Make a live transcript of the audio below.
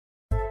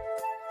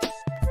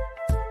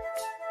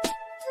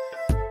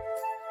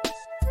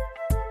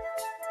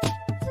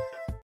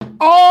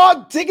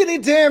Oh, diggity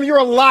damn,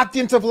 you're locked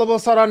into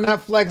Flowbustar on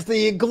Netflix,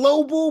 the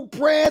global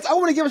brands. I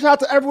want to give a shout out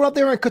to everyone out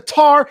there in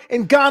Qatar,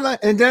 in Ghana,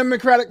 and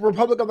Democratic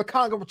Republic of the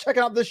Congo for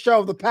checking out this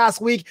show the past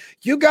week.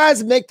 You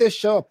guys make this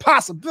show a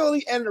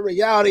possibility and a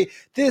reality.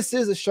 This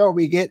is a show where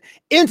we get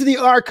into the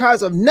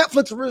archives of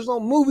Netflix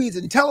original movies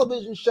and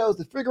television shows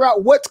to figure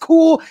out what's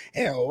cool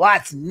and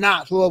what's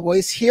not. Little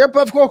Boy's here,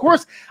 but of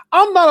course,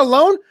 I'm not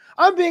alone.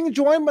 I'm being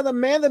joined by the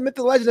man, the myth,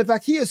 the legend. In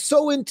fact, he is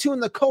so in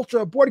tune the culture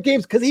of board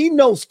games because he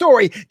knows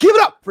story. Give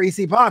it up for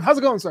EC Bond. How's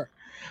it going, sir?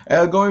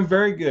 Going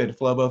very good,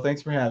 Flobo.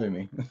 Thanks for having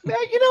me. Man,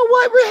 you know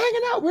what? We're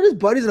hanging out. We're just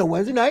buddies on a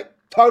Wednesday night,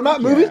 talking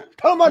about movies,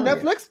 talking about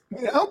Netflix. Yeah.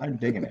 You know? I'm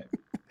digging it.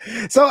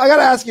 So I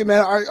gotta ask you,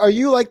 man, are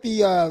you like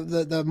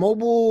the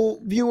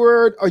mobile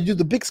viewer? Are you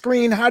the big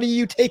screen? How do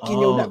you take in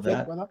your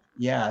Netflix, brother?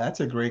 Yeah,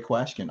 that's a great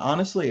question.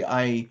 Honestly,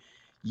 I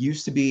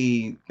used to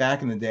be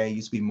back in the day.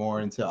 Used to be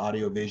more into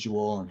audio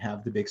visual and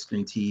have the big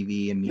screen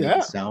TV and the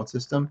sound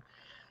system.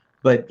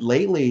 But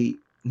lately,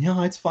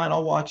 it's fine.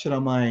 I'll watch it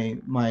on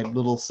my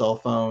little cell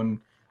phone.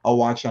 I'll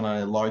watch it on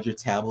a larger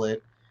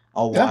tablet.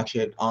 I'll watch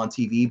it on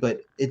TV,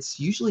 but it's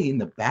usually in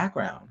the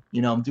background.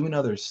 I'm doing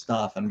other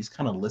stuff. I'm just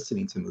kind of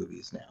listening to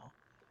movies now.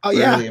 Oh,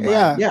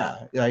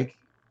 Like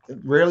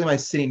rarely am I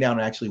sitting down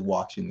and actually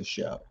watching the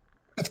show.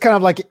 It's kind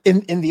of like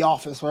in the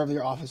office, wherever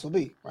your office will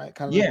be, right?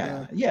 Kind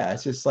of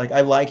It's just like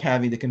I like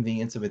having the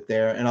convenience of it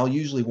there, and I'll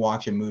usually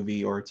watch a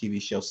movie or a TV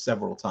show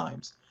several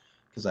times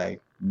because I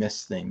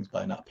miss things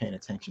by not paying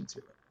attention to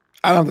it.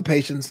 I don't have the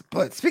patience,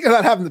 but speaking of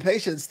not having the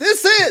patience,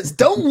 this is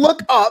Don't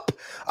Look Up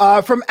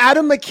from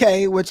Adam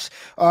McKay, which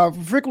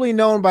frequently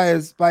known by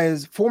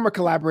his former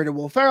collaborator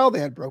Will Ferrell.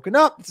 They had broken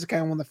up. This is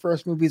kind of one of the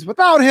first movies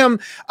without him.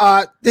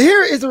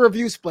 Here is a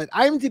review split.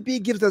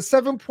 IMDb gives a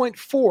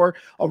 7.4.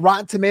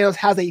 Rotten Tomatoes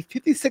has a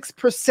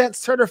 56%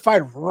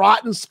 certified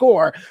rotten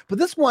score, but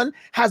this one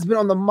has been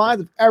on the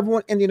minds of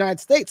everyone in the United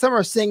States. Some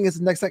are saying it's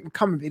the next second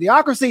coming of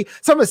Idiocracy.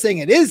 Some are saying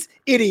it is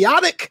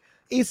idiotic.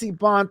 EC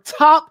Bond,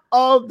 top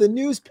of the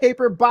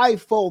newspaper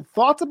bifold.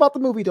 Thoughts about the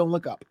movie Don't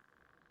Look Up?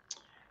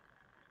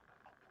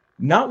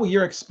 Not what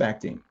you're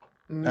expecting.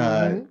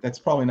 That's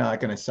probably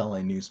not going to sell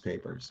any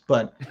newspapers.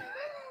 But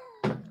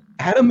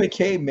Adam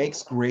McKay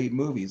makes great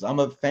movies. I'm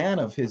a fan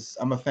of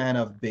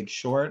Big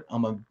Short.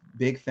 I'm a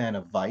big fan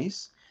of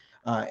Vice.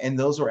 And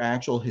those were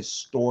actual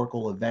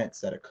historical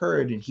events that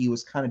occurred. And he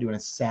was kind of doing a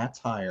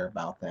satire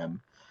about them,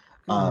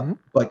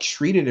 but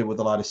treated it with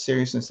a lot of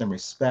seriousness and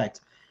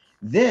respect.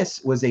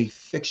 This was a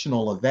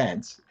fictional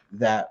event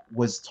that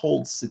was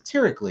told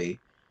satirically,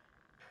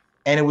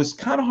 and it was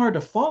kind of hard to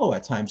follow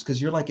at times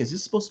because you're like, is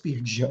this supposed to be a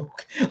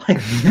joke?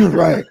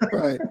 Right.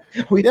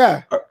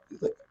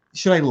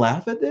 Should I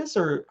laugh at this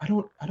or I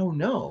don't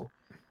know.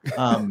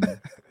 But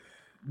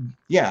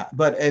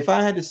if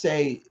I had to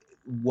say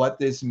what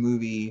this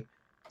movie,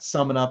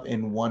 sum it up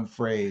in one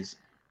phrase,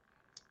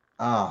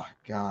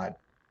 God.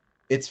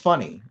 It's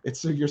funny.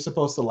 You're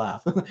supposed to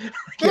laugh.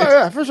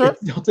 For sure.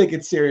 Don't take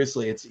it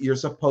seriously. You're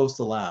supposed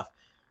to laugh.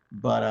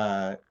 But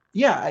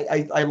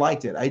I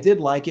liked it. I did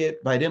like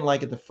it, but I didn't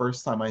like it the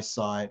first time I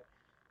saw it.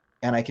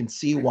 And I can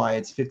see why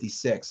it's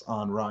 56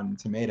 on Rotten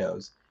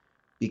Tomatoes,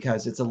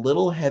 because it's a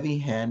little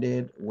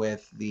heavy-handed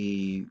with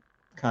the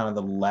kind of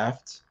the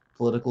left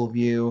political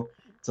view.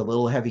 It's a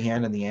little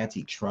heavy-handed in the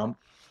anti-Trump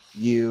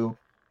view.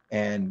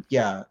 And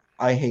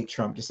I hate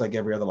Trump just like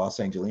every other Los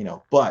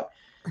Angelino, but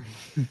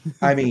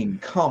I mean,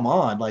 come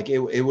on. Like it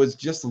was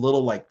just a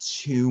little like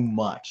too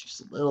much.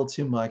 Just a little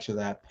too much of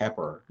that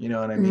pepper. You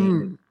know what I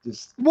mean?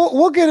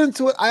 We'll get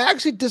into it. I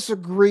actually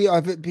disagree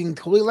of it being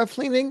totally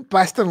left-leaning, but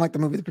I still don't like the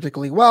movie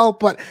particularly well.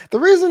 But the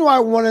reason why I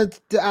wanted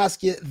to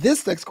ask you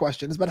this next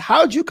question is about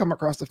how did you come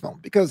across the film?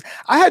 Because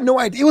I had no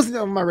idea. It wasn't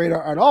on my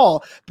radar at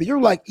all. But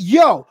you're like,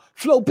 yo,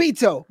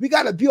 Flobito, we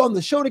got to be on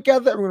the show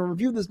together. We're going to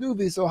review this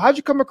movie. So how'd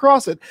you come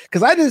across it?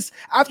 Because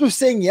after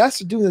saying yes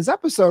to doing this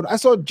episode, I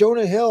saw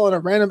Jonah Hill in a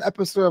random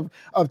episode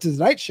of The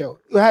Tonight Show.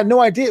 I had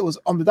no idea it was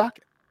on the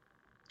docket.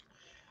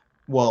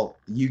 Well,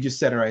 you just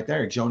said it right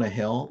there. Jonah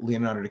Hill,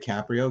 Leonardo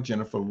DiCaprio,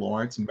 Jennifer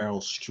Lawrence,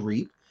 Meryl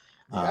Streep,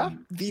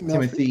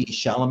 Timothy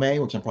Chalamet,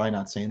 which I'm probably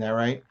not saying that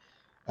right.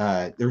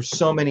 There's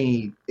so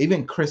many.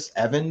 Even Chris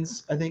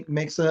Evans, I think,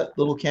 makes a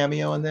little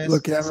cameo in this.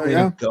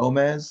 Selena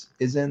Gomez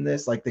is in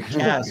this. Like the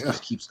cast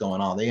just keeps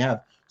going on. They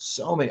have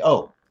so many.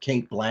 Oh,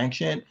 Kate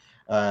Blanchett,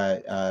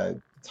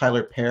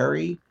 Tyler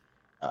Perry.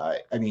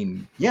 Like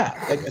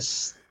a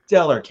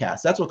stellar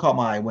cast. That's what caught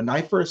my eye when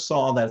I first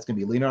saw that it's going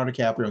to be Leonardo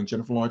DiCaprio and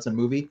Jennifer Lawrence in a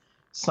movie.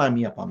 Sign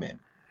me up, I'm in.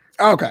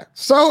 Okay,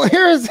 so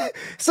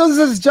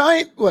this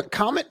giant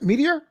comet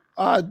meteor,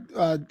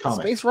 comet.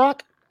 Space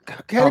rock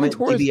comet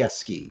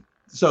Dibievsky.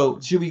 So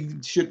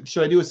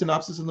should I do a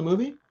synopsis of the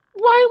movie?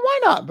 Why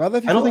not, brother?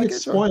 I don't think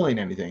it's spoiling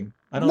anything.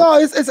 No,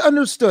 it's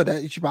understood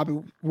that you should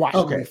probably watch.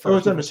 Okay, so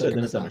it's understood.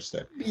 Then it's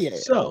understood. Yeah.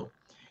 So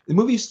the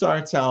movie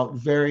starts out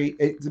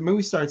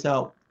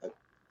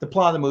The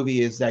plot of the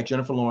movie is that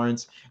Jennifer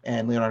Lawrence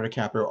and Leonardo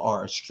DiCaprio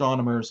are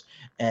astronomers,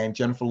 and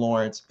Jennifer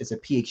Lawrence is a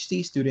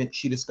PhD student.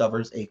 She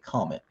discovers a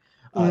comet.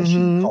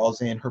 She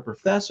calls in her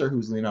professor,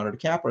 who's Leonardo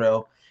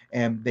DiCaprio,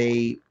 and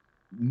they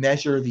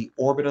measure the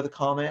orbit of the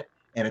comet,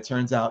 and it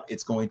turns out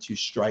it's going to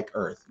strike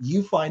Earth.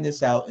 You find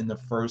this out in the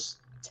first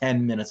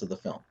 10 minutes of the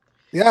film.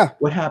 Yeah.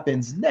 What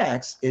happens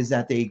next is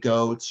that they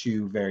go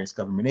to various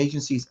government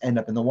agencies, end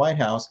up in the White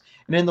House,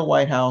 and in the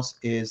White House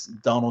is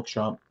Donald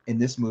Trump. In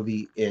this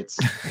movie, it's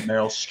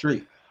Meryl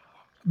Streep.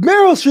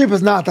 Meryl Streep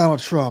is not Donald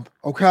Trump,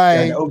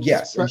 okay? And, oh,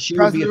 yes, and she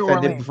would be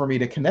offended for me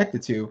to connect the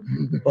two,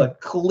 but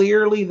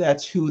clearly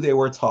that's who they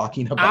were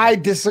talking about. I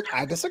disagree.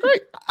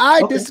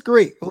 I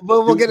disagree.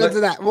 We'll get into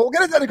that. We'll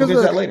get into that because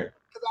we'll get that later.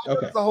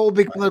 Okay, the whole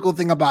big political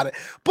thing about it.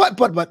 But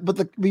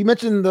we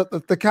mentioned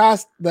the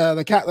cast,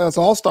 the cat that's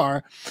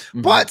all-star.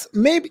 Mm-hmm. But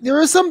maybe there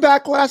is some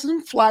backlash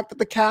and flack that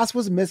the cast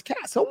was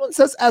miscast. Someone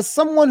says, as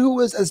someone who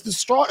was as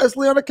distraught as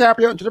Leonardo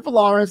DiCaprio and Jennifer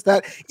Lawrence,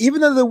 that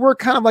even though they were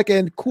kind of like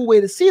a cool way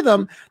to see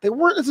them, they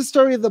weren't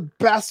necessarily the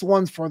best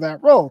ones for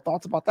that role.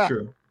 Thoughts about that?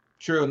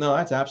 True. No,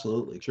 that's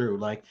absolutely true.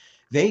 Like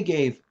they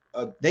gave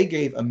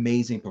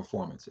amazing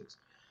performances.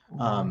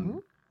 Mm-hmm.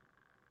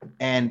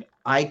 And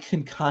I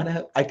kind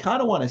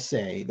of want to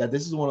say that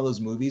this is one of those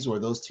movies where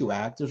those two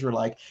actors were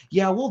like,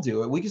 yeah, we'll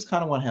do it. We just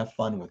kind of want to have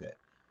fun with it.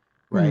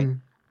 Right.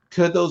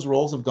 Could those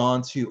roles have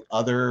gone to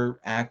other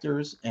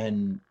actors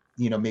and,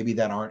 maybe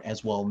that aren't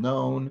as well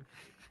known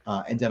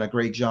and done a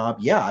great job?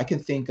 Yeah, I can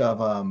think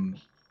of, I'm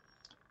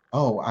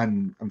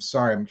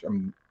sorry.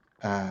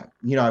 I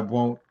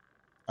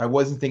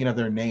wasn't thinking of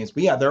their names,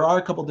 but yeah, there are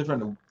a couple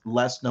different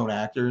less known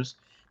actors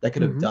that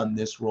could have done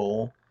this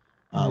role.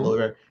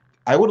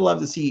 I would love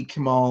to see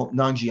Kumail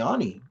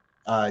Nanjiani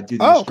do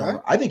this. Okay.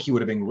 I think he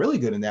would have been really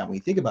good in that when you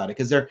think about it,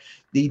 because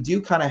they do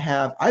kind of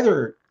have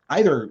either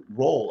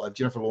role of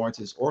Jennifer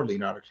Lawrence's or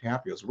Leonardo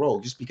DiCaprio's role,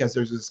 just because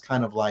there's this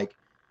kind of like,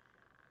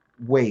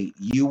 wait,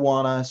 you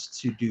want us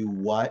to do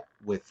what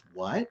with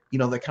what?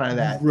 That kind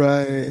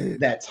of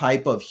that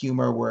type of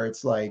humor where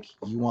it's like,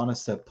 you want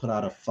us to put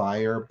out a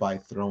fire by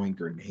throwing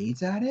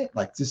grenades at it,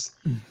 like just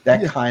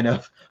that kind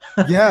of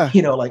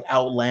like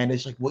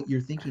outlandish, like what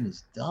you're thinking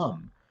is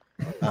dumb.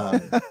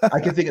 I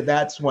can think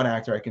that's one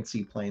actor I can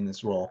see playing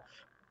this role.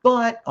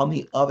 But on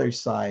the other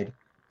side,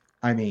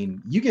 I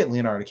mean, you get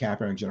Leonardo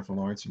DiCaprio and Jennifer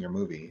Lawrence in your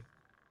movie.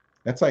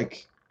 That's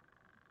like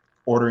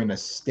ordering a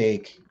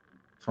steak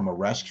from a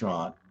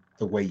restaurant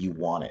the way you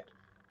want it.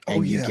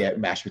 And you get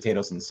mashed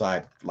potatoes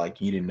inside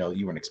like you didn't know,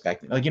 you weren't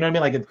expecting. Like, you know what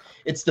I mean? Like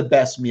it's the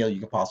best meal you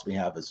could possibly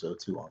have as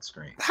those two on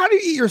screen. How do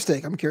you eat your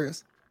steak? I'm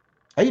curious.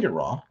 I eat it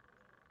raw.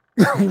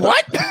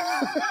 What?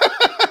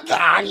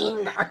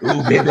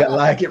 Ooh, baby, I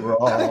like it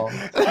raw.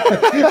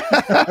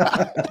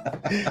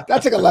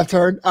 That took a left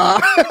turn. No,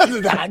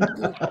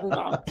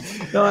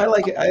 I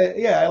like it.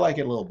 I like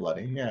it a little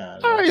bloody. Yeah.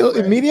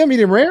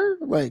 Medium rare,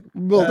 like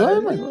well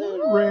done, like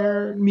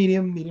rare,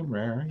 medium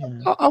rare.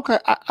 Yeah. Okay,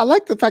 I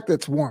like the fact that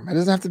it's warm. It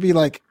doesn't have to be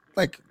like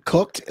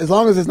cooked, as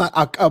long as it's not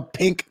a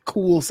pink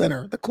cool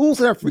center. The cool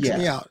center freaks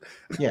me out.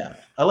 Yeah,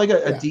 I like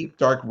a deep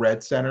dark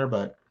red center,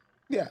 but.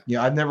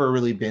 Yeah, I've never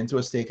really been to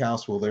a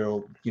steakhouse where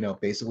they'll,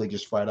 basically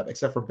just fry it up,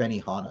 except for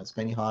Benihana's.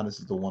 Benihana's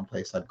is the one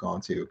place I've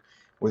gone to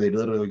where they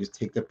literally just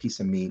take the piece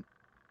of meat,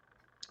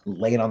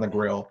 lay it on the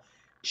grill,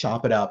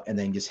 chop it up, and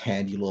then just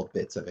hand you little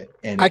bits of it.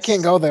 And I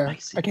can't go there.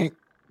 Spicy. I can't,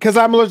 because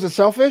I'm allergic to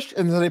shellfish,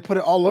 and then they put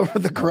it all over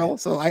the grill.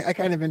 So I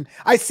can't even.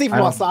 I see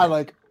from outside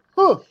like,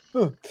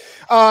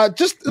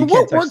 just you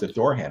can't touch the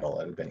door handle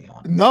at a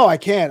Benihana. No, I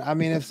can't. I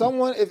mean, if I'm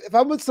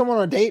with someone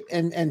on a date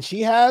and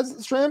she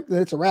has shrimp,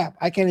 then it's a wrap.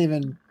 I can't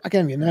even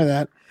know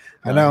that.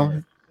 I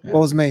know. What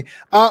was me?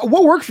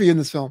 What worked for you in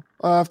this film?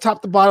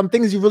 Top to bottom,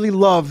 things you really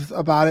love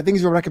about it,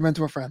 things you would recommend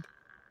to a friend.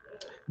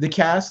 The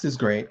cast is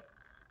great.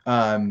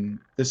 The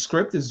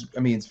script is,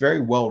 it's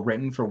very well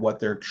written for what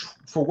they're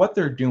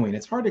doing.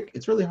 It's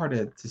really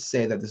hard to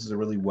say that this is a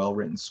really well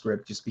written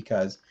script, just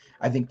because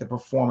I think the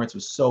performance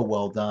was so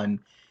well done.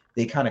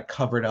 They kind of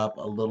covered up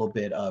a little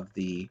bit of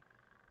the,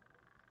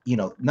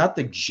 not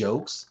the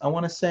jokes, I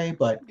want to say,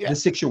 but the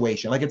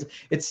situation. Like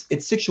it's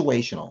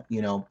situational,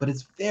 but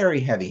it's very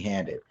heavy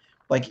handed.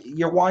 Like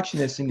you're watching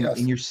this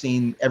and you're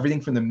seeing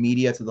everything from the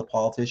media to the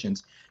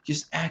politicians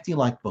just acting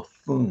like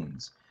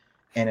buffoons.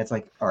 And it's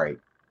like, all right,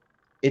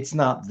 it's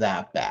not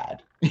that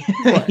bad.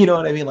 You know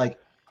what I mean? Like,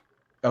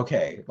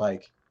 okay,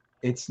 like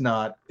it's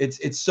not,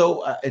 it's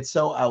so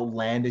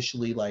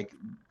outlandishly, like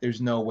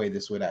there's no way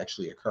this would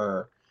actually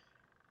occur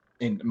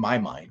in my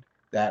mind,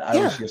 that I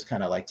was just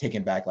kind of like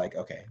taken back, like,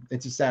 okay,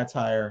 it's a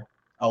satire.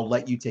 I'll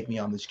let you take me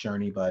on this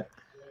journey, but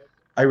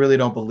I really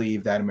don't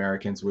believe that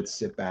Americans would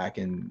sit back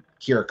and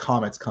hear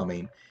comets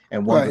coming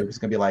and one group is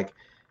going to be like,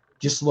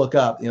 just look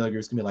up. The other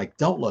group's going to be like,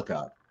 don't look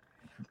up.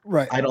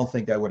 Right. I don't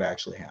think that would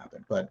actually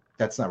happen, but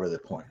that's not really the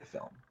point of the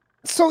film.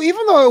 So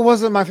even though it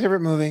wasn't my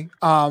favorite movie,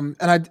 and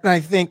I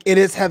think it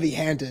is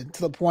heavy-handed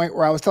to the point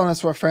where I was telling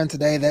this to a friend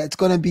today that it's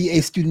going to be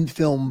a student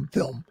film.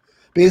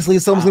 Basically,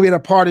 someone's going to be at a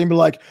party and be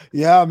like,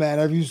 yeah, man,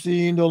 have you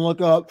seen Don't Look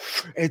Up?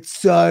 It's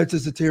such a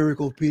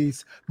satirical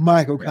piece,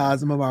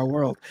 microcosm of our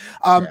world.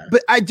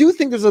 But I do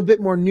think there's a bit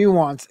more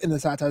nuance in the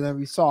satire than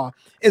we saw.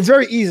 It's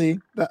very easy,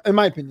 in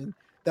my opinion,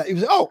 that you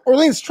say, oh,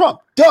 Orleans Trump,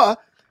 duh.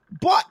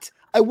 But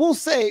I will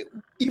say,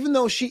 even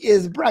though she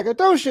is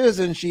braggadocious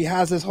and she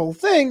has this whole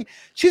thing,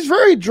 she's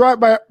very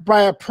driven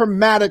by a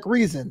pragmatic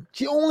reason.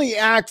 She only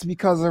acts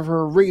because of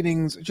her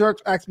ratings. She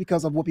acts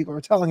because of what people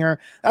are telling her.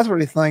 That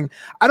sort of thing.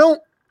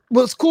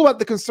 What's cool about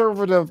the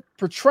conservative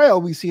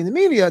portrayal we see in the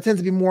media, it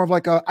tends to be more of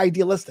like a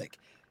idealistic.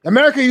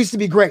 America used to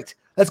be great.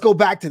 Let's go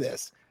back to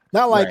this.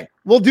 Not like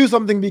we'll do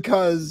something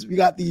because we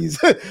got these,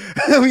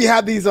 we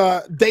have these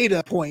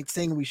data points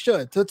saying we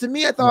should. So to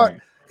me, I thought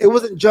it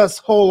wasn't just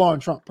whole on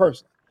Trump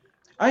person.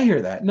 I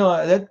hear that.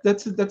 No,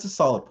 that's a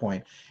solid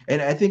point.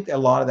 And I think a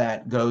lot of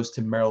that goes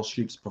to Meryl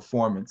Streep's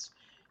performance,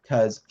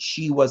 because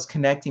she was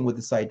connecting with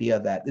this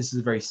idea that this is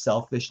a very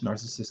selfish,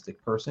 narcissistic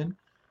person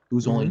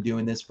who's only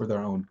doing this for their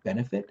own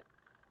benefit.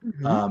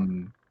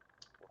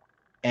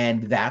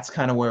 And that's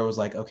kind of where it was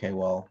like, okay,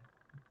 well,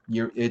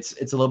 it's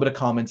a little bit of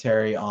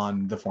commentary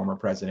on the former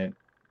president,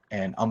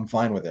 and I'm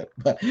fine with it.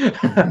 But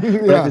at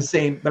the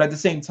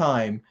same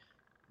time,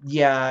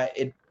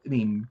 it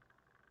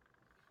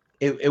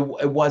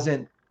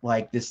wasn't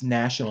like this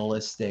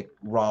nationalistic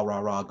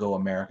rah go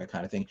America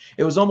kind of thing.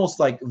 It was almost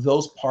like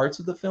those parts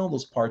of the film,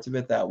 those parts of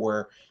it that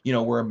were,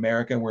 we're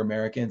American, we're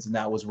Americans, and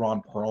that was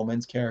Ron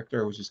Perlman's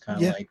character. It was just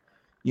kind of like,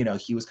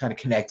 he was kind of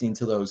connecting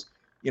to those,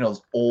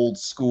 old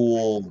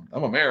school,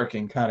 I'm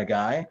American kind of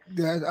guy.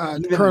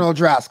 Colonel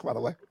Trask, by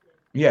the way.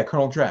 Yeah,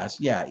 Colonel Trask.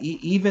 Yeah,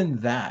 even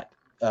that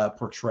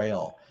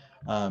portrayal,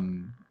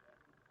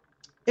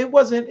 it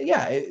wasn't.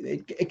 Yeah,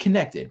 it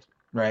connected,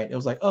 right? It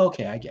was like, oh,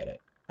 okay, I get it.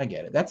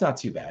 That's not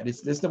too bad.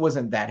 This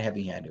wasn't that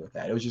heavy-handed with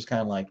that. It was just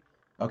kind of like,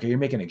 okay, you're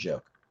making a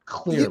joke,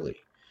 clearly.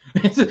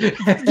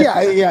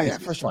 Yeah,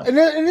 for sure. And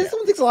this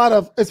one takes a lot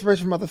of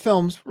inspiration from other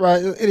films,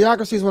 right?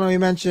 Idiocracy is one we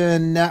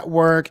mentioned,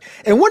 Network,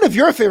 and one of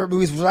your favorite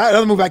movies was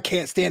another movie I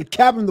can't stand,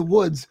 Cabin in the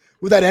Woods,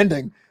 with that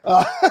ending.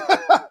 Where's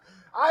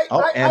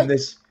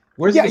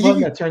the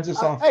button that turns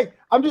this off? Hey,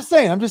 I'm just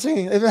saying,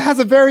 if it has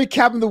a very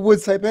Cabin in the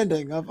Woods type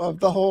ending of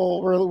the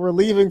whole, we're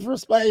leaving for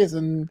space,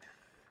 and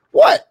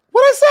what'd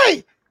I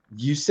say?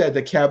 You said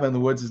the Cabin in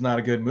the Woods is not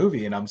a good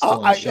movie, and I'm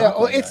still in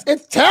shock.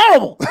 It's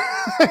terrible.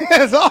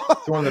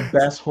 It's one of the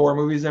best horror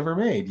movies ever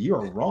made. You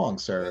are wrong,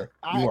 sir.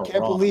 You are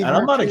can't wrong. believe and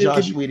I'm not a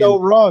Josh Whedon. So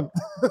wrong.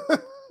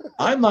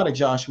 I'm not a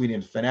Josh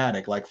Whedon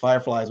fanatic. Like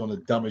Firefly is one of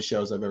the dumbest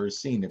shows I've ever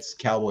seen. It's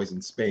cowboys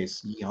in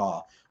space.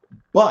 Yeehaw!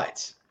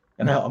 But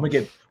I'm gonna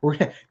get.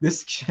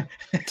 This.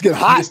 It's getting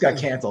hot. You just got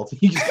canceled.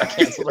 You just got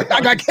canceled.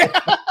 I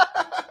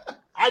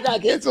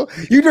got canceled.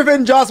 You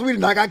defend Josh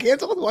Whedon. I got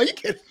canceled. Why are you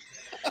kidding?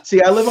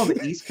 See, I live on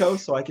the East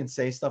Coast, so I can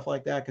say stuff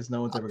like that because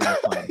no one's ever going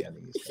to find me on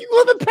the East Coast. You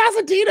live in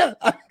Pasadena.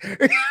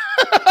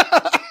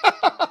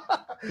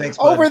 Thanks,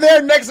 bud. Over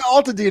there next to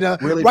Altadena,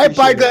 really right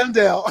by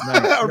Glendale,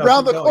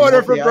 around the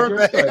corner from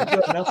Burbank.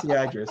 Announce the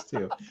address,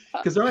 too,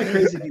 because there are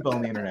crazy people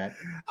on the internet.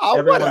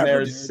 Everyone there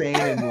is sane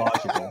and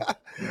logical.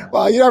 Yeah.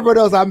 Well, everyone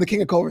knows I'm the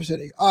king of Culver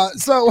City.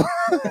 So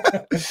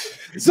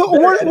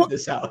edit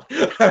this out.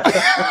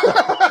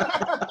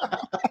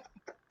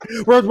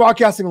 We're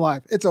broadcasting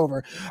live. It's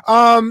over.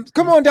 Come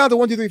on down to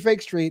 123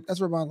 Fake Street. That's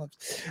where Ron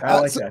lives. I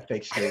like that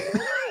Fake Street.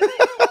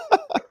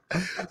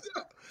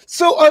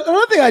 So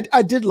another thing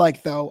I did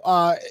like, though,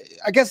 I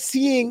guess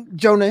seeing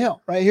Jonah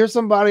Hill, right? Here's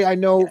somebody I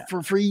know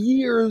for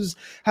years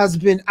has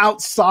been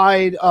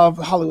outside of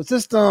the Hollywood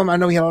system. I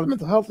know he had a lot of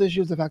mental health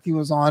issues. The fact he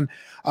was on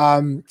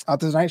The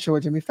Tonight Show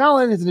with Jimmy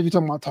Fallon, his interview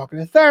talking about talking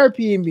to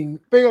therapy and being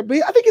big. But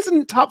I think he's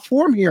in top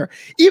form here.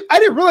 I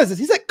didn't realize this.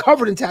 He's like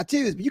covered in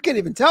tattoos, but you can't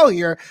even tell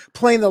here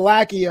playing the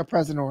lackey of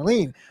President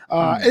Orlean.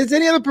 Is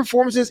any other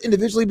performances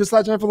individually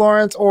besides Jennifer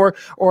Lawrence or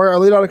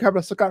Leonardo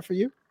DiCaprio stuck out for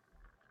you?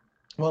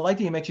 Well, I like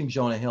that you mentioned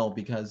Jonah Hill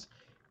because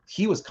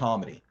he was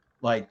comedy.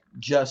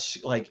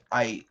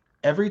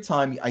 Every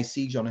time I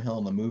see Jonah Hill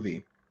in the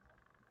movie,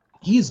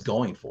 he's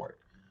going for it,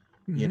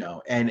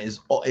 and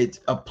it's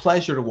a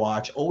pleasure to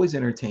watch, always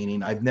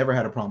entertaining. I've never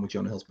had a problem with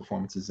Jonah Hill's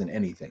performances in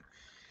anything.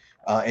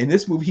 In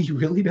this movie, he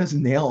really does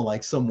nail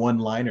like some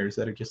one-liners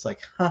that are just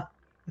like,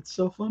 it's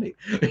so funny,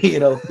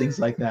 things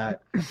like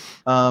that.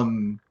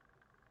 I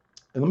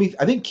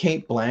think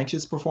Cate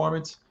Blanchett's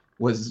performance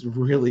was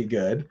really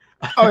good.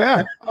 Oh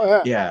yeah.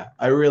 Yeah,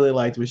 I really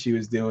liked what she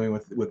was doing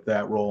with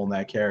that role and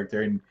that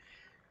character, and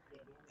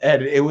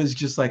it was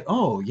just like,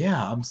 oh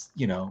yeah,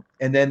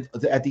 and then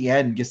at the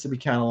end gets to be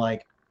kind of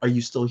like, are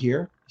you still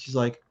here? She's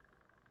like,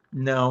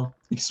 no.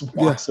 He just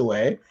walks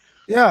away.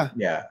 Yeah.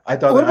 I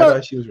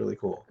thought she was really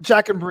cool.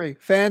 Jack and Brie,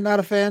 fan? Not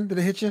a fan? Did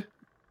it hit you?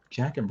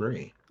 Jack and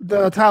Brie,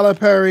 the Tyler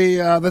Perry,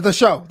 the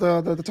show,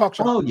 the talk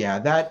show. Oh yeah,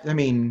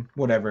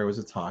 whatever. It was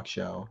a talk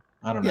show.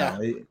 I don't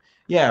know.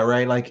 Yeah,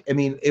 right. Like,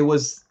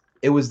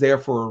 it was there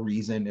for a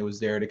reason. It was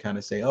there to kind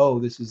of say, oh,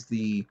 this is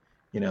the,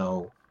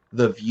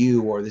 the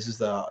View, or this is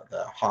the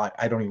hot.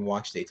 I don't even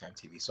watch daytime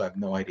TV, so I have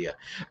no idea.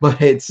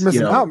 But it's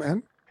missing out,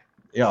 man.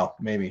 Yeah,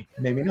 maybe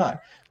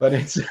not. But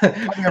it's you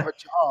have a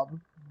job.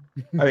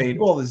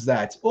 This is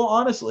that. Well,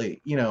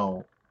 honestly,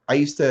 I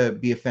used to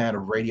be a fan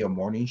of radio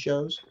morning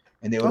shows,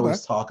 and they would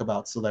always talk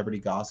about celebrity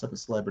gossip and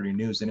celebrity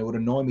news, and it would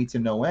annoy me to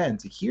no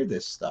end to hear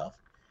this stuff.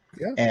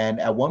 Yeah. And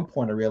at one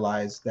point I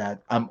realized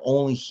that I'm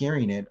only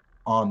hearing it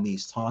on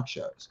these talk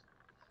shows.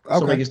 So I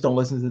Okay, just don't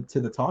listen to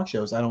the talk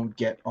shows. I don't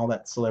get all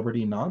that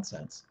celebrity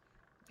nonsense,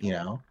 you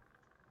know.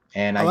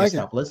 And I I just like it.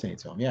 stopped listening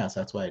to them. Yes,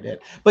 that's what I did.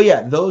 But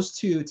yeah, those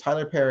two,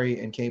 Tyler Perry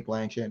and Kate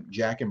Blanchett,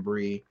 Jack and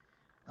Bree.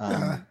 Uh,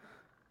 Um,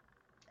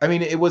 I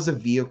mean, it was a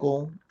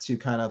vehicle to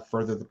kind of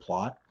further the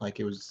plot. Like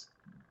it was,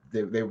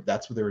 they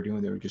that's what they were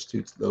doing. They were just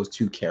those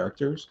two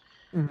characters.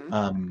 mhm.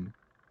 Um,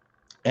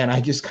 and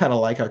I just kind of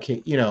like how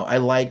Kate, I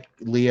like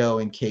Leo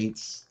and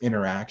Kate's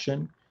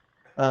interaction.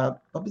 What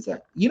was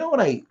that? You know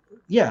what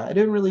yeah, I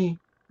didn't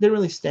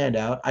really stand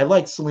out. I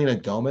liked Selena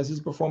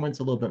Gomez's performance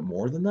a little bit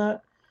more than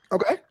that.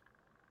 Okay,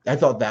 I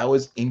thought that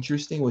was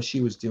interesting what she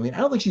was doing. I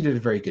don't think she did a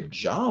very good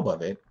job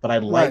of it, but I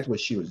liked right. what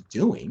she was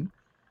doing,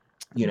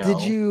 you Did know.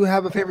 you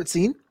have a favorite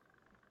scene?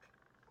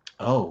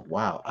 Oh,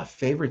 wow. A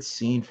favorite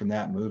scene from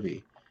that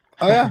movie.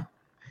 Oh yeah.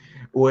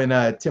 When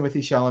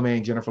Timothy Chalamet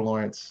and Jennifer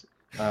Lawrence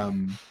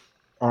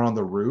are on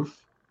the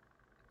roof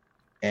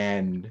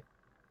and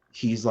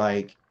he's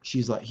like, do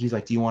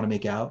you want to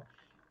make out?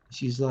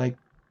 She's like,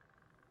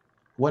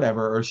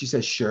 whatever. Or she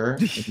says, sure.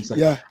 And he's like,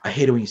 Yeah. I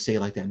hate it when you say it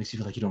like that. It makes you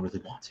feel like you don't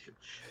really want to.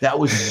 That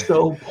was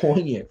so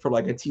poignant for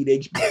like a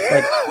teenage,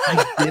 like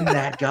I've been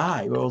that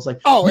guy where I was like,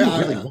 Oh you yeah. don't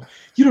really, Yeah.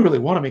 you don't really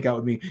want to make out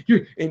with me.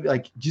 You're and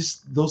like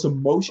just those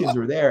emotions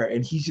are there,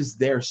 and he's just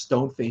there,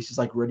 stone faced, just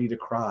like ready to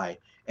cry.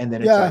 And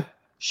then it's Yeah. like,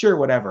 sure,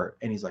 whatever.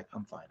 And he's like,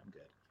 I'm fine, I'm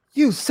good.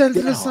 You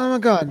sensitive Yeah, son of a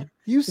gun.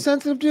 You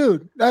sensitive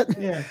dude. That.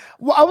 yeah,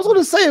 Well, I was going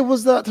to say it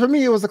was for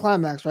me it was the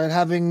climax, right?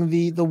 Having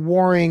the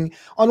warring.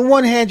 On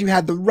one hand, you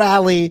had the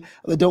rally,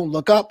 the "Don't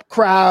Look Up"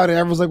 crowd, and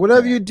everyone's like,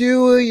 "Whatever yeah, you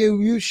do,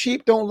 you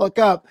sheep, don't look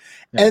up."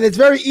 yeah, And it's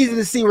very easy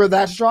to see where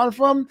that's drawn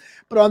from.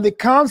 But on the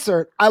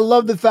concert, I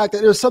love the fact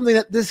that there's something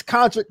that this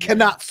concert yeah,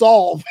 cannot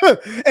solve,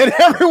 and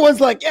everyone's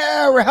like,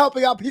 "Yeah, we're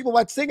helping out people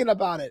by singing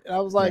about it." And I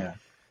was like, yeah,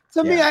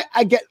 to me, yeah,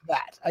 I get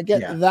that. I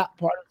get yeah. that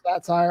part of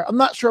satire. I'm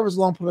not sure it was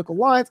along political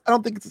lines. I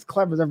don't think it's as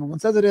clever as everyone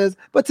says it is.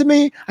 But to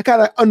me, I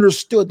kind of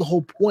understood the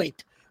whole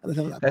point of the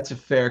film at that That's a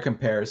point. fair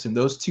comparison.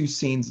 Those two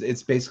scenes,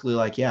 it's basically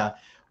like, yeah,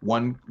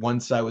 one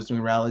side was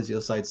doing rallies, the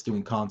other side's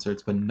doing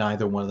concerts, but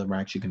neither one of them are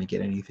actually going to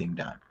get anything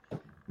done.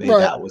 Maybe Right.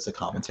 that was the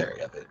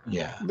commentary of it.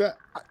 Yeah.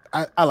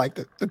 I liked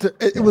it.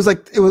 It Yeah. was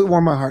like it was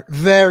warm my heart.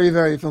 Very,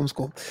 very film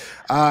school.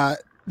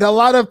 There are a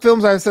lot of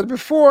films I've said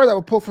before that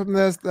were pulled from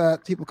this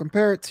that people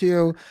compare it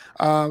to.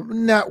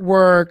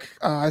 Network,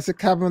 I said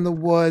Cabin in the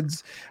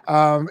Woods,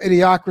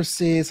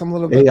 Idiocracy, some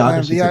little bit.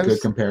 Idiocracy is a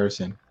good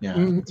comparison. Yeah,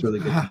 it's a really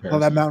good Oh, that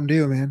comparison. Mountain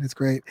Dew, man, it's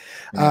great.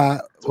 Yeah,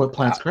 it's what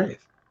plants crave.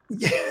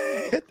 Yeah.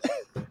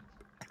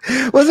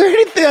 Was there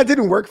anything that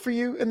didn't work for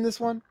you in this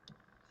one?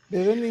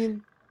 Did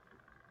anything?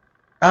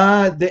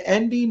 The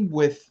ending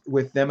with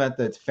them at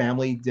the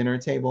family dinner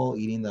table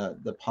eating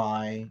the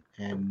pie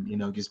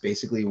and just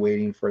basically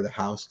waiting for the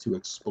house to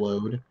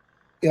explode.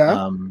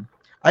 Yeah.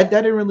 That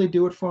didn't really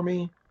do it for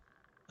me.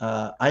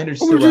 I What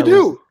understood would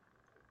you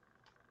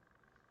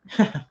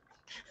do?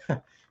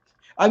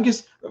 I'm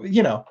just,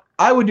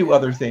 I would do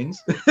other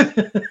things.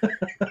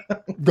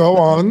 Go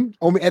on.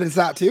 Only edits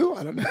that too.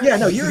 I don't know. Yeah,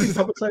 no, you already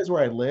publicized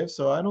where I live,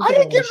 so I don't. I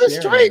didn't give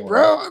it straight,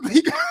 bro.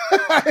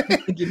 I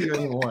didn't give you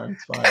any more.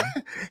 It's fine.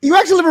 You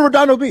actually live in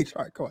Redondo Beach.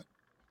 All right, go on.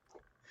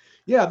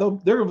 Yeah,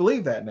 they're gonna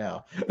believe that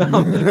now.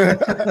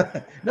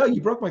 No,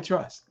 you broke my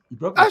trust. You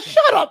broke my trust.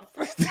 Shut up.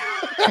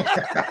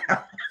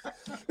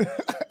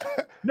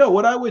 No,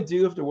 what I would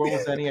do if the world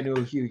was ending, I knew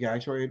a huge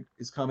asteroid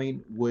is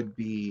coming, would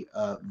be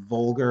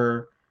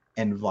vulgar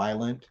and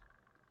violent.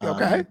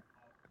 Okay.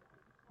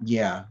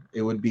 Yeah,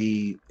 it would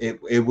be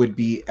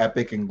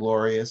epic and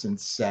glorious and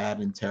sad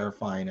and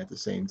terrifying at the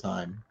same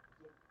time.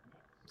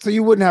 So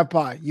you wouldn't have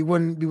pie. You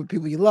wouldn't be with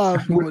people you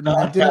love. You wouldn't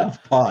have dinner.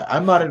 Have pie.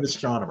 I'm not an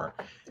astronomer.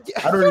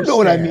 Yeah, I don't you know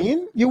what I understand.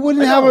 mean. You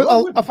wouldn't I have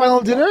know, a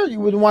final dinner. You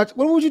wouldn't watch.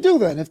 What would you do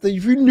then if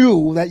you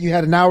knew that you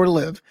had an hour to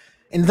live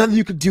and nothing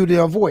you could do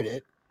to avoid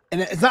it? And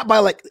it's not by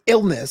like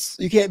illness.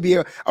 You can't be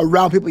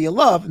around people you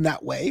love in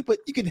that way, but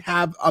you can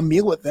have a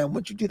meal with them.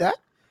 Would you do that?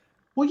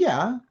 Well,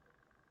 yeah,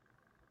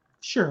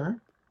 sure.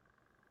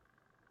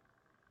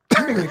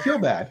 You're making me feel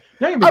bad.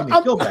 Now you're making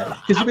me feel bad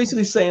because you're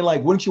basically saying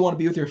like, wouldn't you want to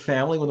be with your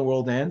family when the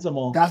world ends? I'm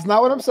all. That's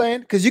not what I'm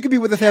saying. Because you could be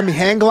with the family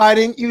hang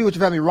gliding. You could be with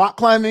your family rock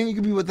climbing. You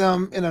could be with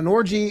them in an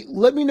orgy.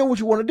 Let me know what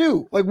you want to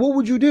do. Like, what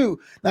would you do?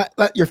 Not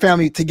your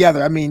family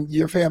together. I mean,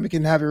 your family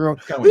can have your own.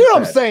 You know what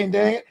I'm saying,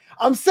 dang it.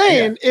 I'm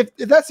saying if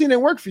that scene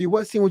didn't work for you,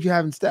 what scene would you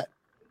have instead?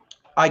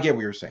 I get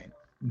what you're saying.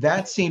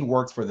 That scene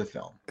worked for the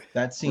film.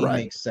 That scene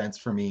makes sense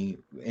for me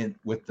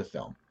with the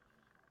film,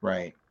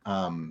 right?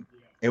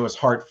 It was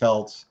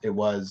heartfelt. It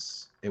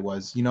was,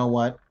 you know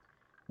what?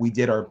 We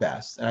did our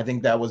best. And I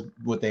think that was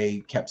what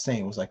they kept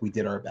saying was like, we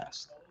did our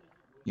best,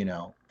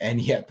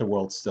 and yet the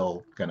world's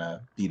still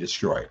gonna be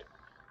destroyed.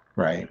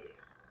 Right.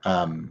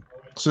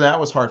 So that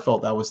was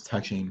heartfelt. That was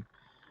touching.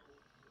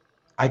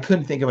 I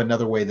couldn't think of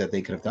another way that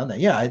they could have done that.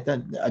 Yeah.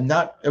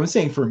 I'm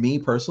saying for me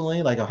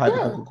personally, like a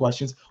hypothetical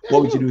questions,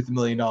 what would you do with $1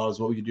 million? What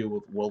would you do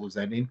with the world was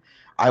ending?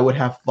 I would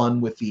have fun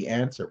with the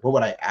answer. What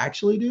would I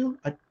actually do?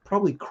 I'd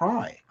probably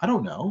cry. I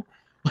don't know.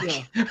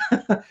 Like,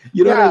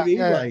 you know what I mean?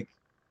 Like,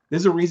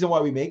 there's a reason why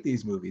we make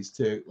these movies.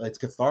 It's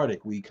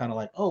cathartic. We kind of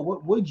like, oh,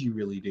 what would you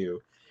really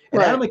do? And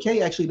Right. Adam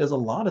McKay actually does a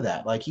lot of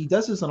that. Like he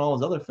does this in all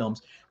his other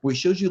films where he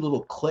shows you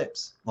little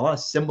clips, a lot of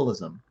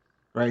symbolism,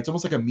 right? It's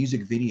almost like a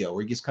music video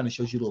where he just kind of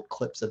shows you little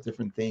clips of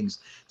different things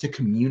to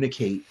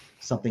communicate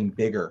something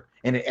bigger.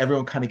 And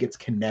everyone kind of gets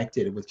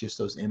connected with just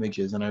those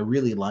images. And I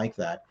really like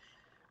that.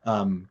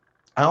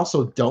 I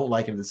also don't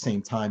like it at the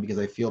same time because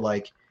I feel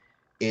like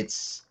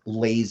it's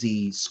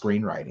lazy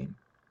screenwriting.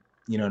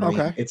 You know what I mean?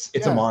 Okay. It's a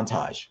Yeah.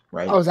 montage,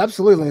 right? Oh, it's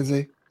absolutely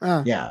lazy.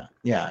 Yeah.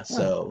 Yeah.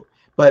 So,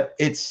 but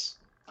it's,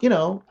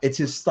 it's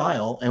his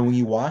style. And when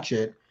you watch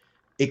it,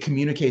 it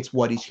communicates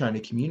what he's trying to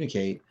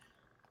communicate.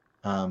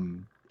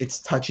 It's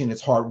touching,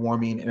 it's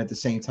heartwarming. And at the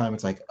same time,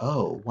 it's like,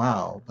 oh,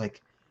 wow.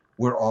 Like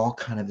we're all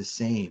kind of the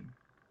same,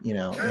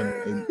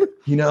 and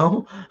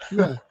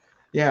Yeah.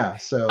 yeah.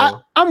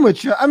 So I'm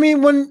with you. I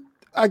mean, when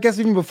I guess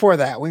even before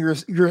that, when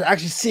you're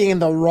actually seeing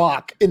the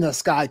rock in the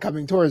sky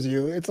coming towards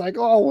you, it's like,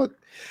 oh, what?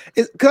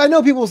 Because I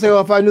know people say, "Oh,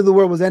 if I knew the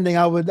world was ending,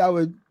 I would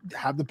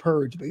have the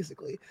purge."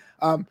 Basically,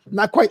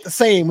 not quite the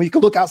same. When you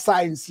can look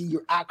outside and see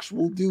your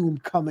actual doom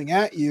coming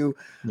at you.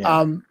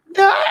 yeah.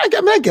 Yeah,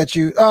 I get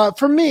you.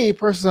 For me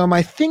personally,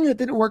 my thing that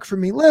didn't work for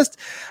me list,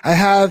 I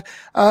have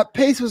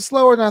pace was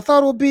slower than I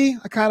thought it would be.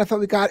 I kind of thought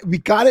we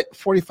got it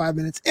 45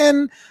 minutes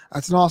in.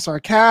 It's an all-star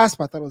cast,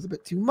 but I thought it was a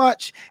bit too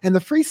much. And the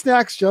free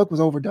snacks joke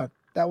was overdone.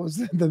 That was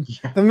the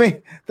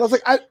main. That was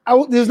like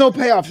there's no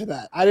payoff to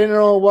that. I didn't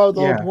know what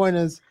the whole point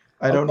is.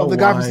 I don't know of the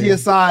why. guy from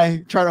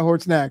CSI trying to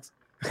hoard snacks.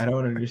 I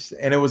don't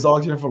understand. And it was all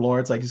Jennifer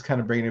Lawrence, like just kind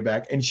of bringing it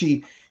back. And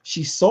she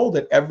sold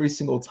it every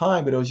single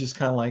time, but it was just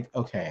kind of like,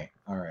 okay,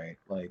 all right,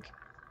 like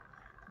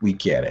we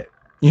get it,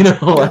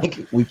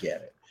 like we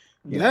get it,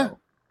 you know.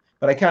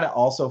 But I kind of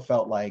also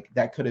felt like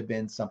that could have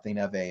been something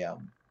of a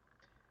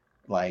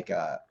like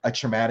a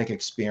traumatic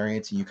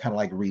experience, and you kind of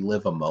like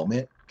relive a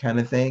moment kind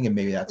of thing, and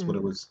maybe that's what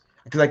it was.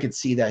 Because I could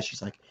see that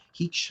she's like,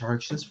 he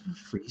charged us for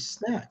free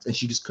snacks, and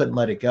she just couldn't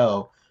let it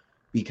go.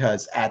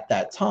 Because at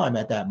that time,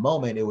 at that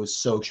moment, it was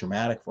so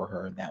traumatic for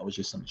her, and that was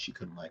just something she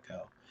couldn't let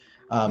go.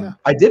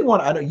 I did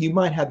want. I know you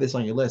might have this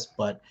on your list,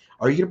 but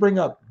are you going to bring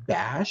up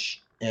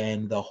Bash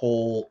and the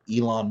whole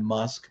Elon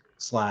Musk /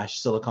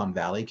 Silicon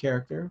Valley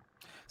character?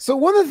 So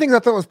one of the things I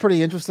thought was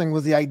pretty interesting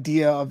was the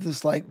idea of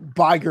this like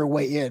buy your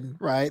way in,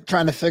 right?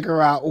 Trying to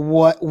figure out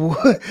what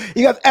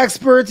you have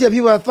experts, you have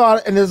people that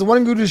thought, and there's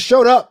one who just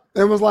showed up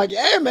and was like,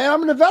 "Hey man,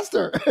 I'm an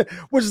investor,"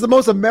 which is the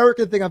most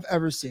American thing I've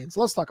ever seen. So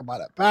let's talk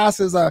about it.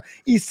 Bass is a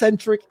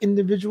eccentric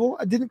individual.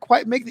 I didn't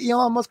quite make the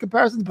Elon Musk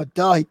comparisons, but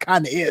duh, he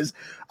kind of is.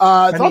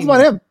 Talk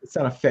about him. It's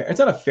not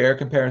a fair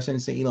comparison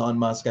to say Elon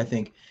Musk. I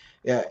think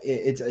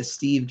it's a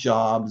Steve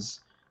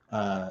Jobs.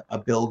 A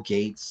Bill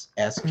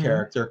Gates-esque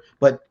character,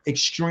 but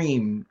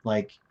extreme,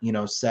 like,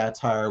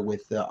 satire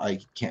with I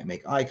can't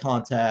make eye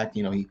contact.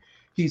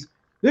 He's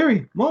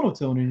very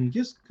monotone and he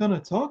just kind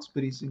of talks,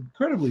 but he's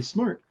incredibly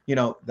smart.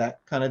 That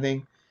kind of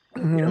thing.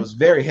 It was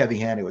very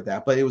heavy-handed with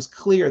that, but it was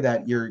clear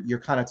that you're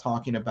kind of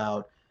talking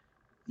about,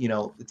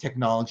 the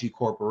technology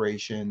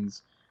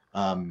corporations,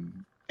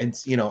 and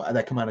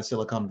that come out of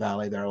Silicon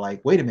Valley. They're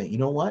like, wait a minute, you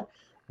know what?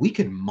 We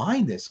can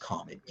mine this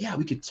comet. Yeah,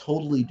 we could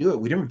totally do it.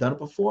 We've never done it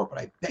before, but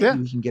I bet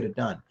you we can get it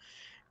done.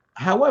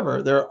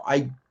 However,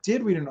 I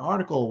did read an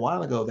article a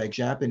while ago that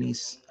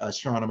Japanese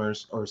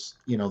astronomers, or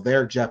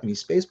their Japanese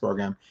space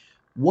program,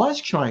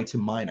 was trying to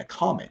mine a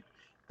comet.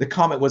 The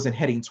comet wasn't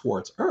heading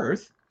towards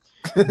Earth.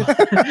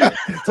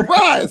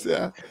 Surprise!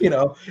 Yeah.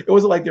 It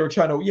wasn't like they were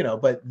trying to,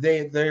 but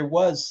there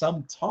was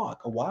some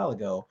talk a while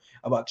ago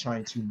about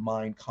trying to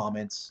mine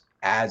comets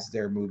as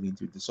they're moving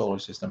through the solar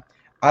system.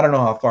 I don't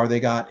know how far they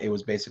got. It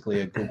was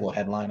basically a Google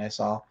headline I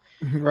saw.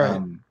 Right.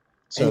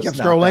 So you kept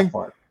scrolling.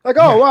 Like,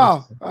 oh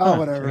wow. Oh,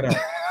 whatever.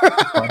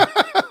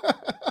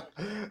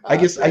 I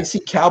guess I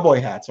see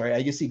cowboy hats, right?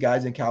 I just see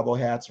guys in cowboy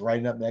hats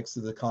riding up next to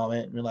the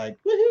comet, and you're like,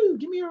 woohoo,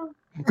 give me your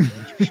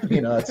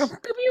that's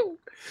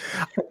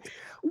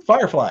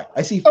Firefly.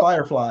 I see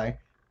Firefly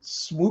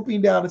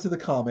swooping down into the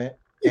comet,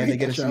 and they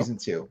get a season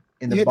 2.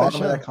 In the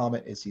bottom of that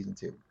comet is season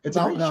 2. It's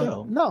a great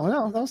show.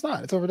 No, it's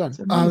not. It's overdone.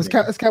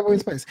 It's Cowboy in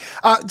Space.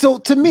 So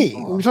to me,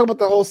 when we talk about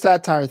the whole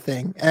satire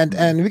thing,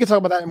 and we can talk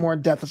about that in more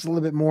depth, just a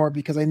little bit more,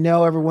 because I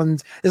know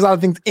there's a lot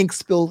of things ink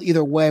spilled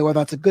either way, whether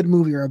that's a good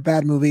movie or a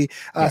bad movie.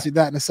 I'll ask you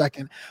that in a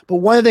second. But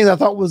one of the things I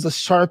thought was the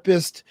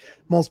sharpest,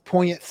 most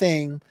poignant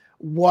thing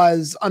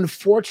was,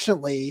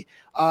 unfortunately,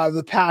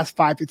 the past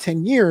 5 to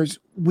 10 years,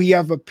 we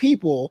have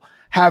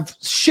have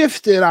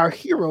shifted our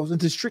heroes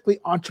into strictly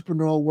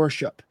entrepreneurial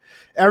worship.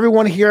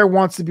 Everyone here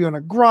wants to be on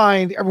a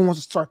grind. Everyone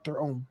wants to start their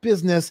own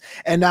business.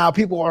 And now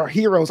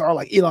heroes are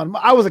like Elon.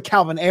 I was a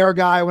Calvin Ayre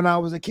guy when I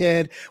was a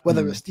kid,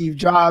 whether it was Steve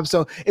Jobs.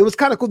 So it was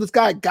kind of cool. This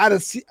guy got a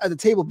seat at the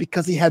table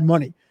because he had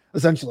money,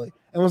 essentially.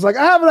 And was like,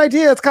 I have an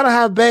idea. It's kind of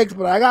half baked,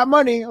 but I got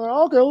money. I'm like,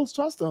 okay, let's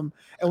trust him.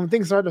 And when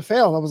things started to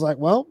fail, I was like,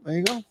 well, there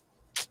you go.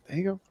 There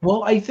you go.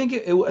 Well, I think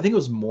it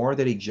was more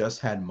that he just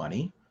had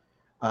money.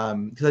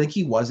 Because I think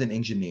he was an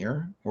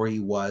engineer, or he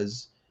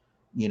was,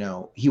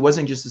 he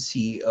wasn't just a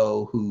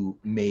CEO who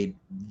made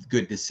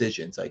good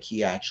decisions. Like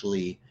he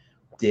actually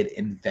did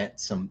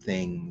invent some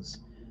things.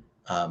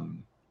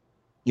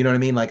 You know what I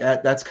mean? Like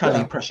that's kind of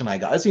the impression I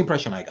got. That's the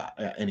impression I got,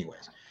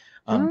 anyways.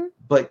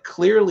 But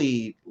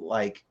clearly,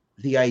 like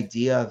the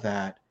idea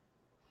that,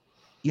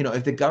 you know,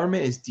 if the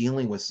government is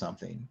dealing with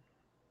something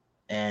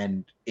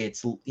and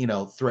it's, you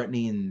know,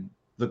 threatening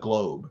the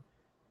globe,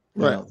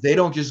 you know, they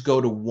don't just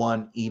go to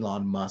one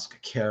Elon Musk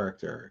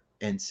character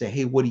and say,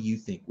 hey, what do you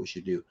think we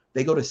should do?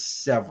 They go to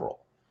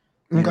several.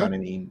 You know what I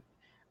mean?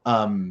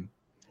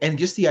 And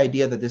just the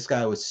idea that this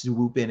guy would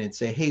swoop in and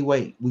say, hey,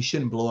 wait, we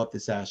shouldn't blow up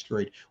this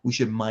asteroid. We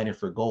should mine it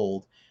for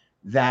gold.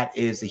 That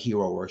is the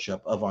hero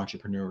worship of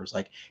entrepreneurs.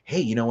 Like, hey,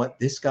 you know what?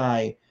 This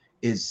guy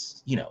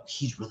is, you know,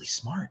 he's really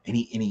smart and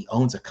he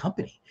owns a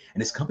company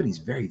and his company is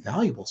very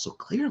valuable. So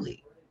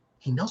clearly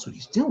he knows what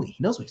he's doing.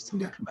 He knows what he's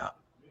talking about.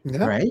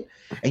 Yeah. Right.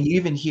 And you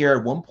even hear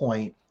at one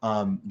point,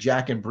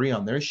 Jack and Bree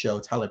on their show,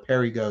 Tyler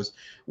Perry goes,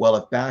 well,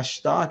 if Bash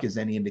stock is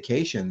any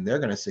indication, they're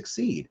going to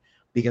succeed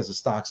because the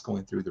stock's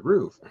going through the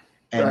roof.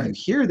 And you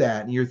hear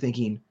that and you're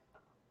thinking,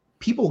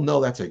 people know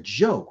that's a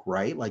joke,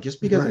 right? Like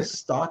just because the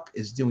stock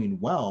is doing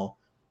well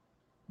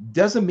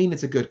doesn't mean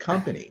it's a good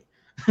company.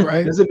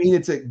 Doesn't mean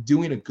it's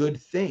doing a good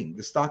thing.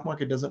 The stock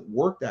market doesn't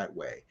work that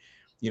way.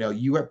 You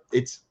know,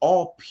 it's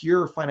all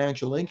pure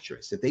financial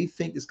interest. If they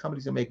think this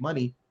company's gonna make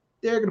money,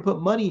 they're gonna put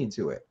money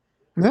into it.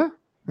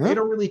 They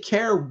don't really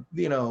care,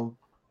 you know,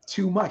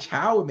 too much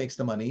how it makes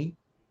the money.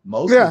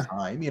 Most of the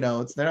time, you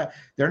know,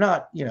 they're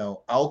not, you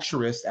know,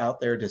 altruists out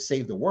there to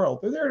save the world.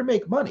 They're there to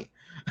make money.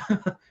 You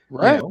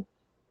know?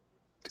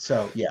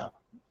 So yeah.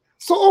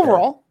 So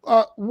overall,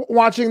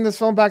 watching this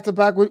film back to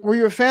back, were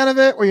you a fan of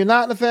it? Were you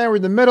not a fan? Were you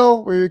in the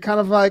middle? Were you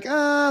kind of like, is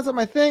that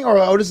my thing?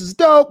 Or this is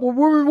dope? What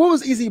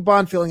was Easy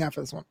Bond feeling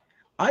after this one?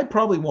 I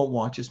probably won't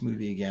watch this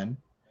movie again.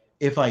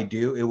 If I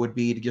do, it would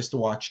be just to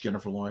watch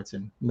Jennifer Lawrence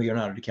and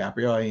Leonardo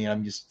DiCaprio. I mean,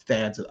 I'm just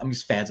fans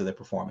of their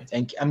performance,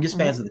 and I'm just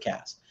fans of the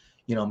cast.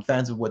 You know, I'm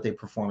fans of what they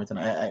performed, and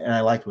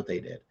I liked what they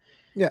did.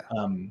 Yeah.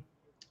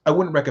 I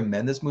wouldn't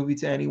recommend this movie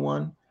to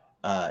anyone.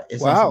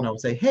 It's not something I would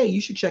say, hey,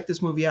 you should check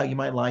this movie out. You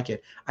might like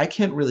it. I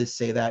can't really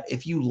say that.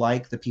 If you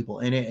like the people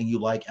in it and you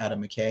like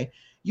Adam McKay,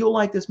 you'll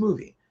like this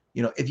movie.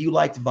 You know, if you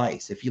liked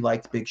Vice, if you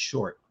liked Big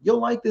Short, you'll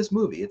like this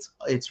movie.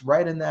 It's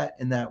right in that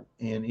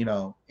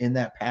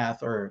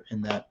path, or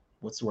in that,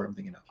 what's the word I'm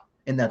thinking of?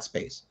 In that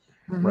space.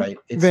 Right?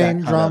 It's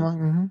vein, that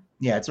drama.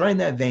 Yeah, it's right in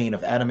that vein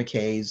of Adam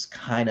McKay's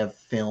kind of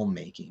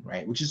filmmaking,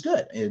 right? Which is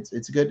good. It's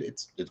a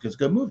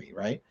good movie,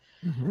 right?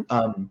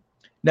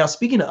 Now,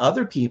 speaking to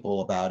other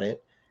people about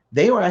it,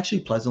 they were actually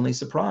pleasantly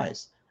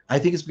surprised. I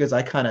think it's because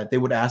they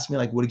would ask me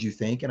like, what did you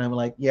think? And I'm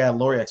like, yeah,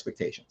 lower your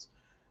expectations.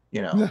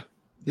 You know,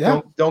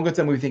 don't go to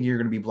the movie thinking you're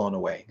going to be blown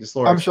away. Just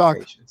lower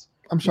expectations.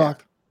 I'm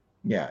shocked.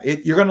 Yeah.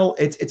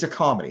 It's a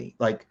comedy.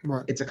 Like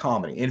it's a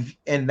comedy.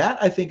 And that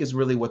I think is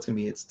really what's going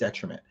to be its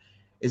detriment,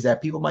 is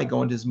that people might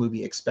go into this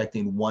movie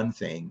expecting one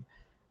thing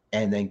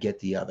and then get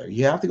the other.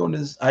 You have to go into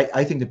this.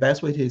 I think the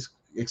best way to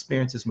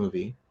experience this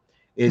movie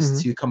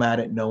is to come at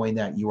it knowing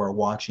that you are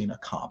watching a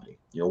comedy.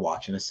 You're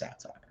watching a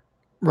satire.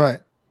 Right.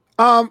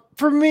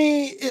 For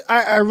me,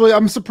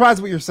 I'm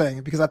surprised what you're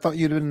saying, because I thought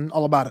you'd been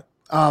all about it.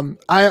 I'm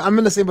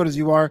in the same boat as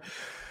you are.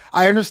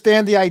 I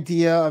understand the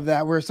idea of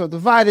that we're so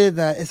divided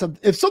that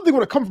if something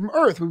would have come from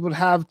Earth, we would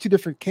have two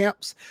different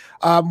camps.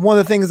 One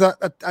of the things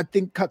that I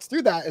think cuts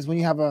through that is when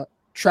you have a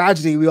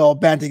tragedy, we all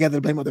band together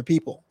to blame other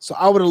people. So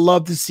I would have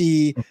loved to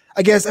see,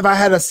 I guess, if I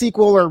had a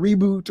sequel or a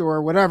reboot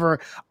or whatever,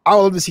 I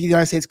would love to see the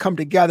United States come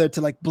together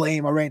to like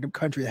blame a random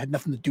country that had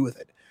nothing to do with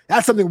it.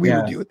 That's something we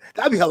would do.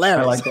 That'd be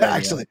hilarious, like that,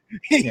 actually.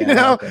 You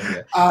know,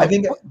 I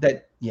think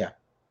that.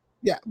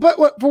 Yeah, but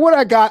for what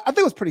I got, I think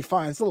it was pretty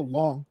fine. It's a little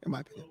long, in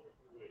my opinion.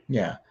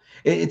 Yeah,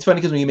 it's funny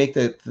because when you make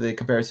the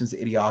comparisons to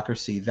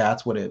Idiocracy,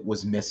 that's what it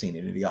was missing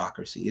in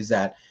Idiocracy, is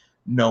that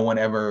no one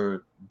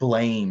ever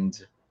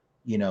blamed,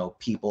 you know,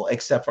 people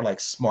except for like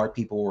smart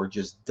people who were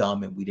just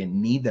dumb and we didn't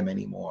need them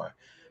anymore.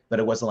 But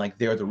it wasn't like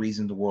they're the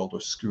reason the world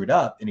was screwed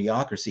up. In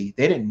Idiocracy,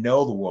 they didn't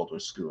know the world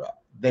was screwed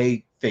up.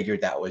 They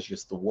figured that was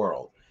just the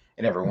world,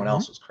 and everyone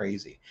else was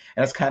crazy.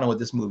 And that's kind of what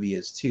this movie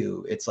is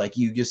too. It's like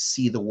you just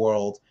see the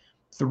world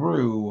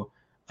through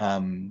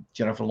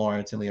Jennifer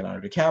Lawrence and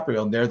Leonardo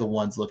DiCaprio, and they're the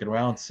ones looking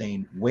around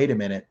saying, wait a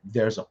minute,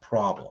 there's a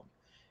problem.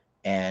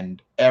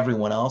 And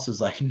everyone else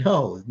is like,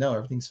 no,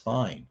 everything's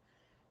fine.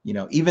 You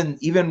know,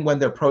 even when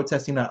they're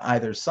protesting on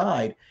either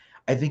side,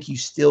 I think you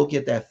still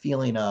get that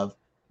feeling of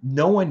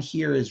no one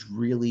here is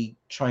really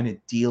trying to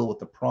deal with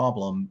the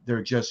problem.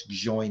 They're just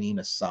joining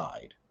a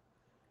side.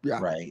 Yeah.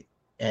 Right.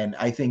 And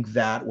I think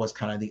that was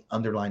kind of the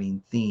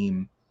underlining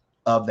theme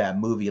of that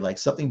movie. Like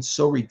something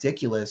so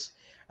ridiculous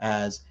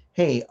as,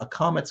 hey, a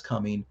comet's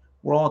coming,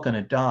 we're all going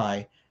to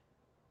die.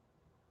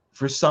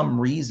 For some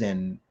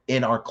reason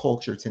in our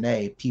culture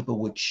today, people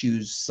would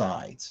choose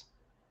sides.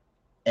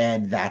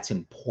 And that's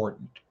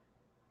important.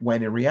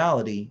 When in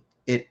reality,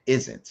 it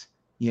isn't.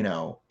 You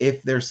know,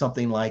 if there's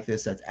something like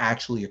this that's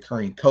actually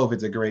occurring,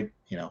 COVID's a great,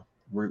 you know,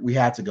 we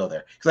had to go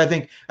there. Because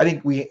I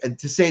think we,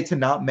 to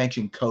not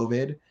mention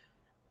COVID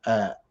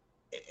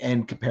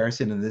in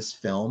comparison to this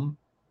film,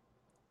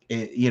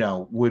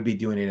 it, would be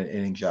doing it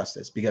an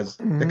injustice, because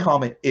the Mhm.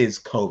 comet is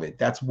COVID.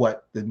 That's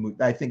what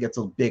I think it's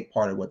a big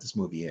part of what this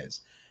movie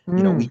is.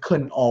 We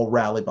couldn't all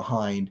rally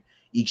behind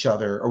each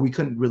other, or we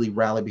couldn't really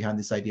rally behind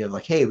this idea of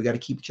like, hey, we got to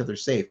keep each other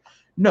safe.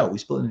 No, we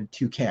split into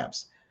two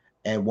camps,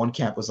 and one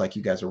camp was like,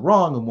 you guys are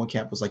wrong, and one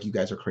camp was like, you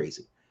guys are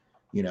crazy,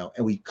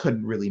 and we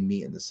couldn't really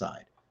meet in the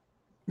side.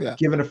 Yeah.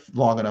 Given a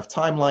long enough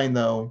timeline,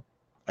 though,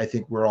 I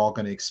think we're all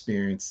going to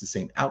experience the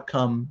same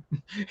outcome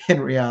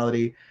in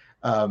reality.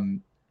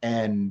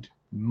 And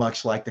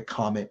much like the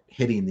comet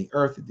hitting the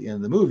Earth at the end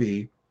of the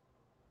movie,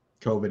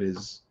 COVID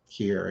is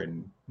here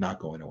and not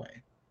going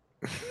away.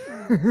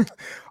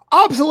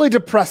 Absolutely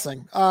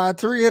depressing. To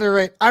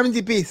reiterate,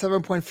 IMDb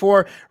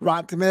 7.4,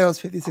 Rotten Tomatoes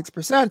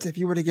 56%. If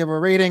you were to give a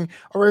rating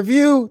or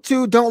review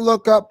to Don't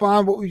Look Up,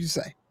 Bond, what would you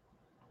say?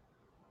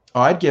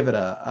 Oh, I'd give it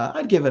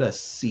a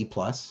C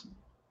plus.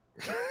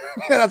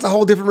 Yeah, that's a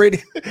whole different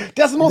rating.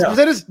 Decimals,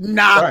 percentages,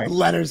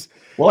 letters.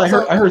 Well, I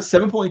heard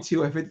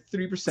 7.2. I heard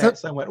 3%.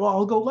 So I went, well,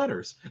 I'll go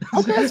letters.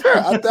 Okay, that's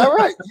fair. All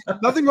right.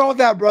 Nothing wrong with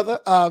that, brother.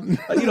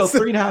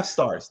 3.5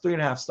 stars.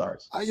 3.5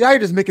 stars. Yeah, you're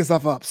just making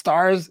stuff up.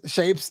 Stars,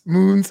 shapes,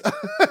 moons,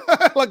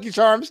 Lucky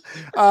Charms.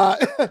 No,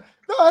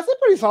 that's a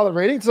pretty solid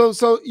rating.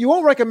 So you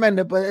won't recommend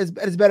it, but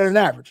it's better than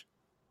average.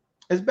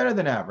 It's better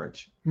than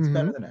average. It's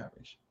better than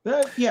average.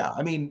 But yeah,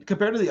 I mean,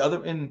 compared to the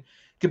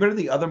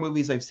other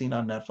movies I've seen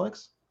on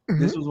Netflix,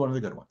 this was one of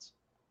the good ones.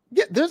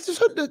 Yeah, there's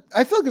just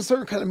I feel like there's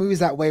certain kind of movies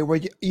that way where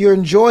you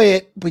enjoy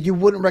it, but you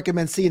wouldn't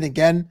recommend seeing it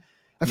again.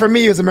 And for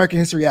me, it was American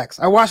History X.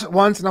 I watched it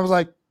once and I was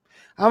like,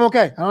 I'm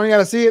okay. I don't even got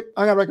to see it.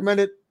 I got to recommend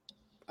it.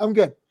 I'm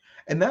good.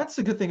 And that's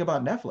the good thing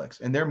about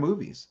Netflix and their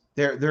movies.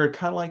 They're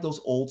kind of like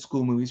those old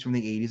school movies from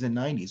the 80s and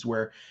 90s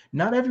where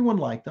not everyone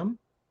liked them.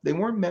 They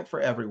weren't meant for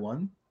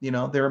everyone. They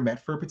were meant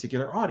for a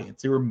particular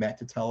audience. They were meant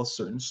to tell a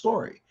certain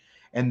story.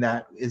 And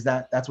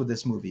that's what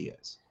this movie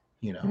is.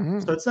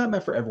 So it's not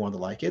meant for everyone to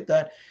like it.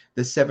 That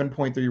the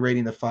 7.3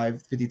 rating, the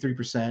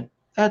 53%,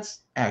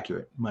 that's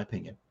accurate in my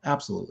opinion.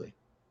 Absolutely.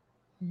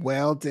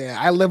 Well, damn,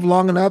 I lived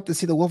long enough to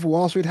see the Wolf of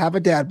Wall Street have a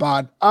dad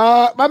bod.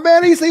 My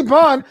man, EC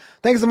Bond,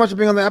 thanks so much for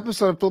being on the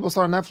episode of Flip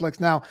Star on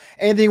Netflix. Now,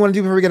 anything you want to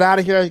do before we get out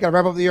of here? You got to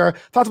wrap up your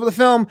thoughts about the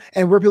film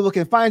and where people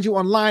can find you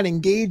online,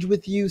 engage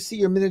with you, see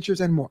your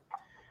miniatures, and more.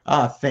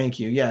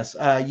 Thank you. Yes,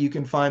 you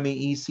can find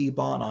me EC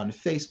Bond on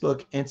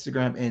Facebook,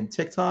 Instagram, and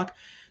TikTok.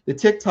 The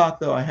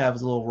TikTok, though, I have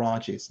is a little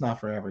raunchy. It's not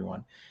for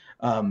everyone.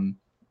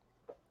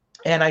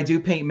 And I do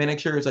paint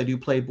miniatures. I do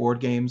play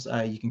board games.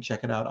 You can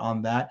check it out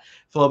on that.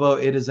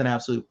 Flobo, it is an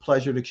absolute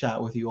pleasure to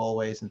chat with you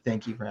always, and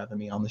thank you for having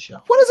me on the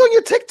show. What is on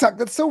your TikTok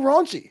that's so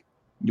raunchy?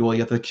 You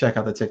have to check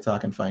out the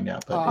TikTok and find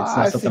out, but it's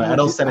not something I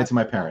don't send it to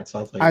my parents.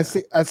 I'll tell you.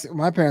 I see.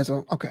 My parents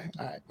are okay.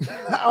 All right.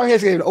 I don't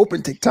have to even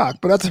open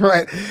TikTok, but that's all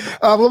right.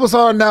 Flip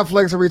Star on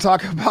Netflix, where we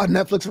talk about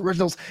Netflix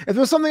originals. If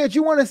there's something that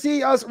you want to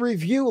see us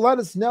review, let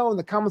us know in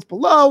the comments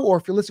below, or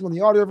if you're listening on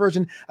the audio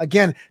version.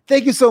 Again,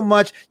 thank you so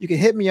much. You can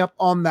hit me up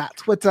on that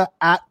Twitter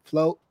at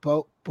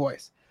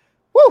FloatBoatBoys.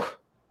 Woo!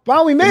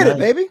 Wow, we made it,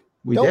 baby.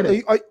 We did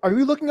it. Are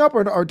you looking up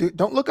or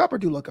don't look up or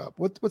do look up?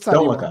 What's that?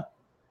 Don't look up.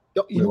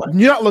 You're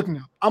not looking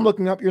up. I'm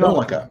looking up. You're not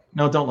looking up.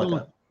 No, don't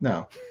look up.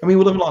 No. I mean,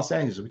 we live in Los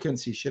Angeles. We couldn't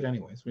see shit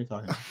anyways. What are you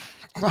talking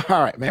about?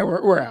 All right, man.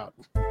 We're out.